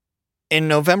In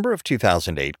November of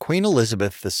 2008, Queen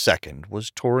Elizabeth II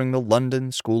was touring the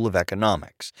London School of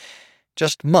Economics,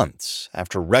 just months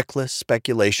after reckless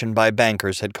speculation by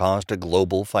bankers had caused a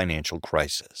global financial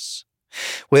crisis.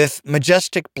 With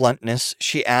majestic bluntness,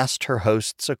 she asked her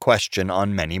hosts a question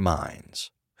on many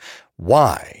minds.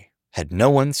 Why had no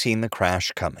one seen the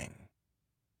crash coming?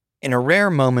 In a rare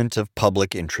moment of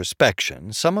public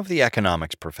introspection, some of the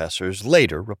economics professors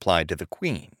later replied to the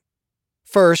Queen.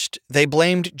 First, they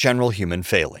blamed general human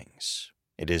failings.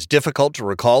 It is difficult to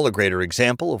recall a greater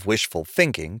example of wishful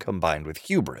thinking combined with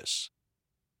hubris.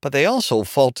 But they also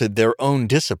faulted their own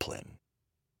discipline.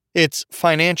 Its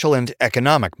financial and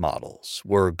economic models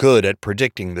were good at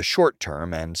predicting the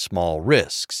short-term and small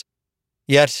risks,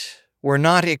 yet were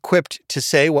not equipped to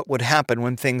say what would happen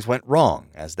when things went wrong,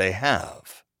 as they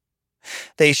have.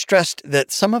 They stressed that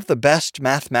some of the best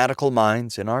mathematical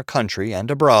minds in our country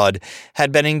and abroad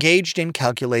had been engaged in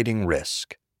calculating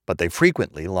risk, but they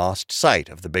frequently lost sight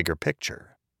of the bigger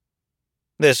picture.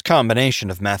 This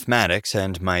combination of mathematics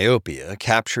and myopia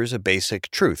captures a basic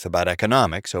truth about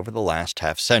economics over the last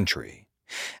half-century.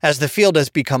 As the field has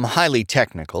become highly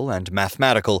technical and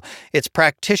mathematical, its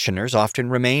practitioners often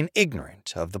remain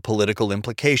ignorant of the political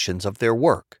implications of their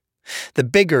work. The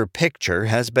bigger picture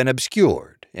has been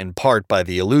obscured, in part by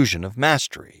the illusion of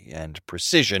mastery and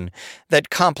precision that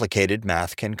complicated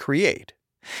math can create.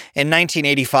 In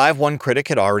 1985, one critic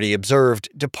had already observed,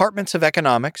 departments of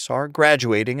economics are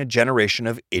graduating a generation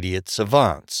of idiot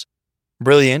savants,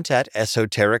 brilliant at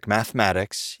esoteric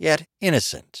mathematics, yet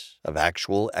innocent of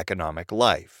actual economic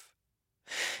life.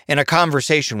 In a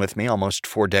conversation with me almost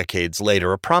 4 decades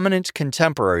later, a prominent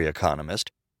contemporary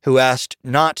economist who asked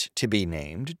not to be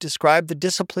named, described the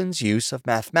discipline's use of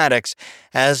mathematics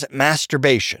as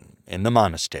masturbation in the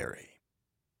monastery.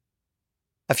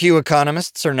 A few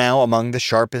economists are now among the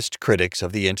sharpest critics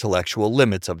of the intellectual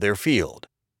limits of their field.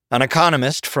 An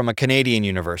economist from a Canadian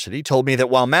university told me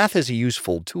that while math is a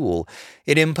useful tool,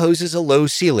 it imposes a low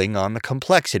ceiling on the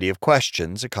complexity of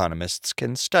questions economists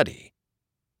can study.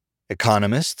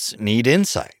 Economists need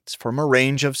insights from a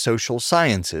range of social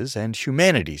sciences and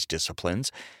humanities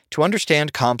disciplines to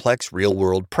understand complex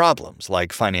real-world problems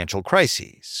like financial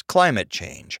crises, climate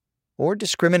change, or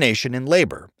discrimination in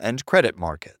labor and credit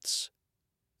markets.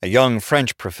 A young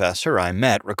French professor I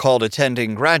met recalled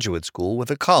attending graduate school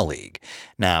with a colleague,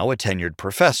 now a tenured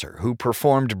professor, who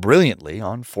performed brilliantly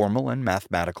on formal and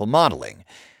mathematical modeling,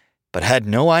 but had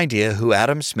no idea who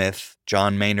Adam Smith,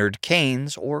 John Maynard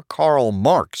Keynes, or Karl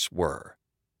Marx were.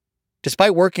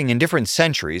 Despite working in different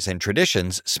centuries and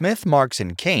traditions, Smith, Marx,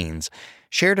 and Keynes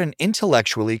shared an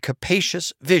intellectually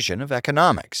capacious vision of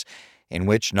economics, in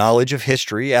which knowledge of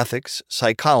history, ethics,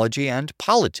 psychology, and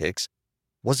politics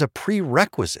was a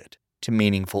prerequisite to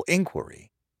meaningful inquiry.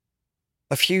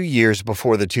 A few years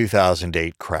before the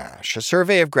 2008 crash, a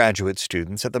survey of graduate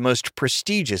students at the most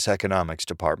prestigious economics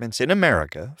departments in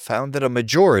America found that a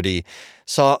majority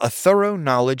saw a thorough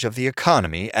knowledge of the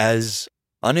economy as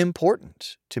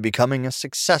unimportant to becoming a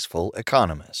successful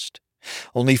economist.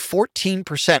 Only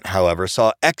 14%, however,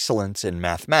 saw excellence in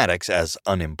mathematics as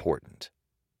unimportant.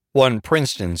 One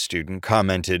Princeton student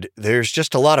commented, "There's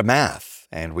just a lot of math,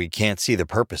 and we can't see the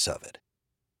purpose of it."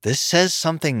 This says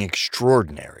something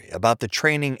extraordinary about the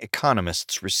training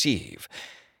economists receive.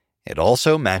 It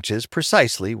also matches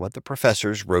precisely what the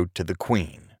professors wrote to the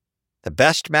Queen. The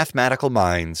best mathematical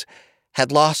minds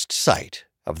had lost sight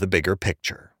of the bigger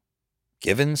picture.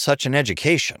 Given such an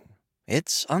education,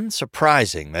 it's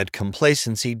unsurprising that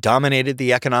complacency dominated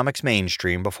the economics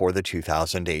mainstream before the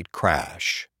 2008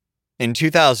 crash. In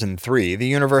 2003, the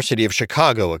University of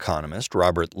Chicago economist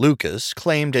Robert Lucas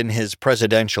claimed in his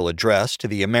presidential address to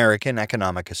the American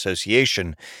Economic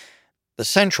Association, "The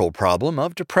central problem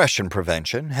of depression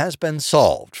prevention has been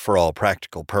solved for all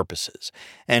practical purposes,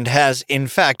 and has in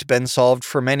fact been solved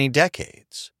for many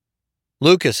decades."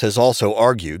 Lucas has also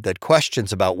argued that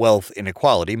questions about wealth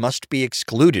inequality must be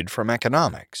excluded from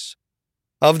economics.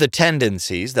 Of the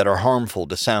tendencies that are harmful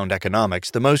to sound economics,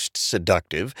 the most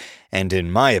seductive, and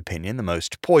in my opinion the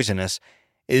most poisonous,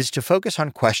 is to focus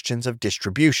on questions of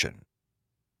distribution.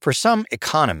 For some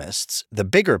economists, the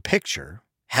bigger picture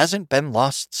hasn't been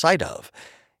lost sight of.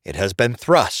 It has been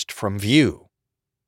thrust from view.